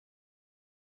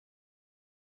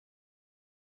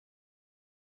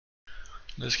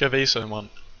Nu ska jag visa hur man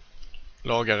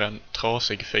lagar en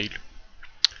trasig fil.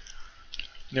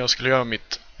 När jag skulle göra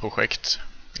mitt projekt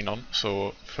innan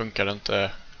så funkade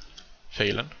inte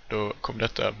filen. Då kom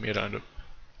detta meddelande upp.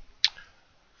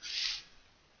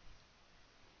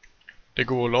 Det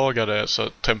går att laga det så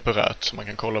temporärt så man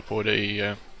kan kolla på det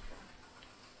i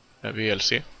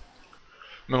VLC.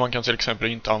 Men man kan till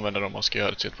exempel inte använda det om man ska göra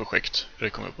det till ett projekt. För det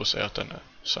kommer upp att säga att den är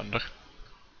sönder.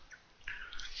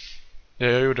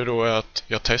 Det jag gjorde då är att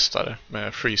jag testade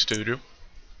med Free Studio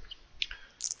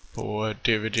på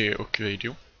DVD och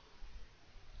video.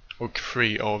 Och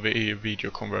Free AVI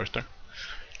Video Converter.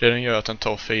 Det den gör är att den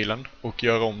tar filen och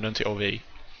gör om den till AVI.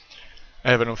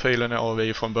 Även om filen är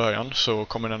AVI från början så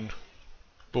kommer den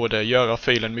både göra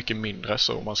filen mycket mindre,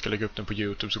 så om man ska lägga upp den på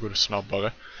YouTube så går det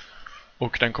snabbare.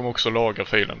 Och den kommer också lagra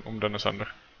filen om den är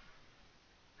sönder.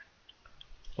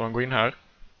 Så man går in här.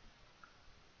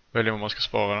 Väljer om man ska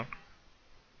spara den.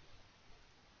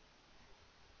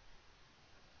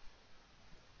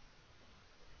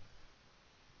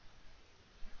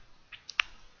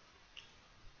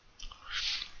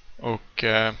 Och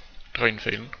dra in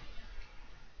filen.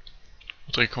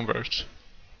 Och tryck convert.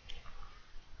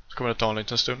 Så kommer det ta en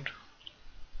liten stund.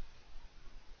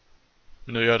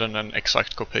 Men nu gör den en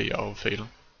exakt kopia av filen.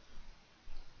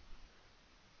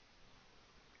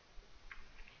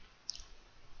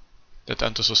 Det är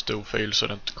inte så stor fil så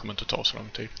den kommer inte ta så lång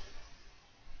tid.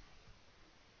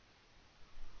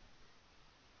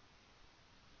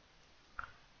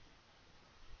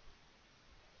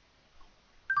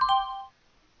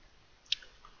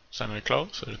 Sen är det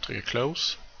klart så är det trycker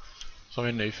close. Så har vi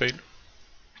en ny fil.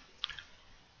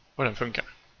 Och den funkar.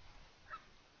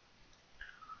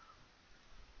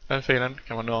 Den filen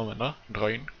kan man nu använda,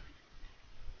 dra in.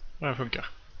 Och den funkar.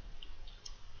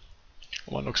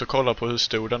 Om man också kollar på hur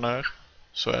stor den är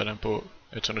så är den på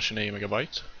 129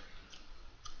 megabyte.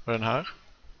 Och den här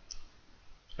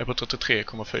är på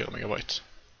 33,4 megabyte.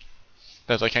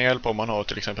 Detta kan hjälpa om man har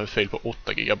till exempel en fil på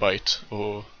 8 gigabyte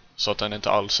och så att den inte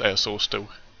alls är så stor.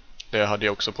 Det hade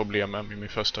jag också problem med i min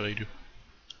första video.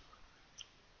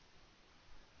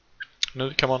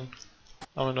 Nu kan man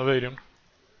använda videon,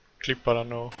 klippa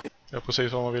den och göra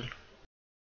precis vad man vill.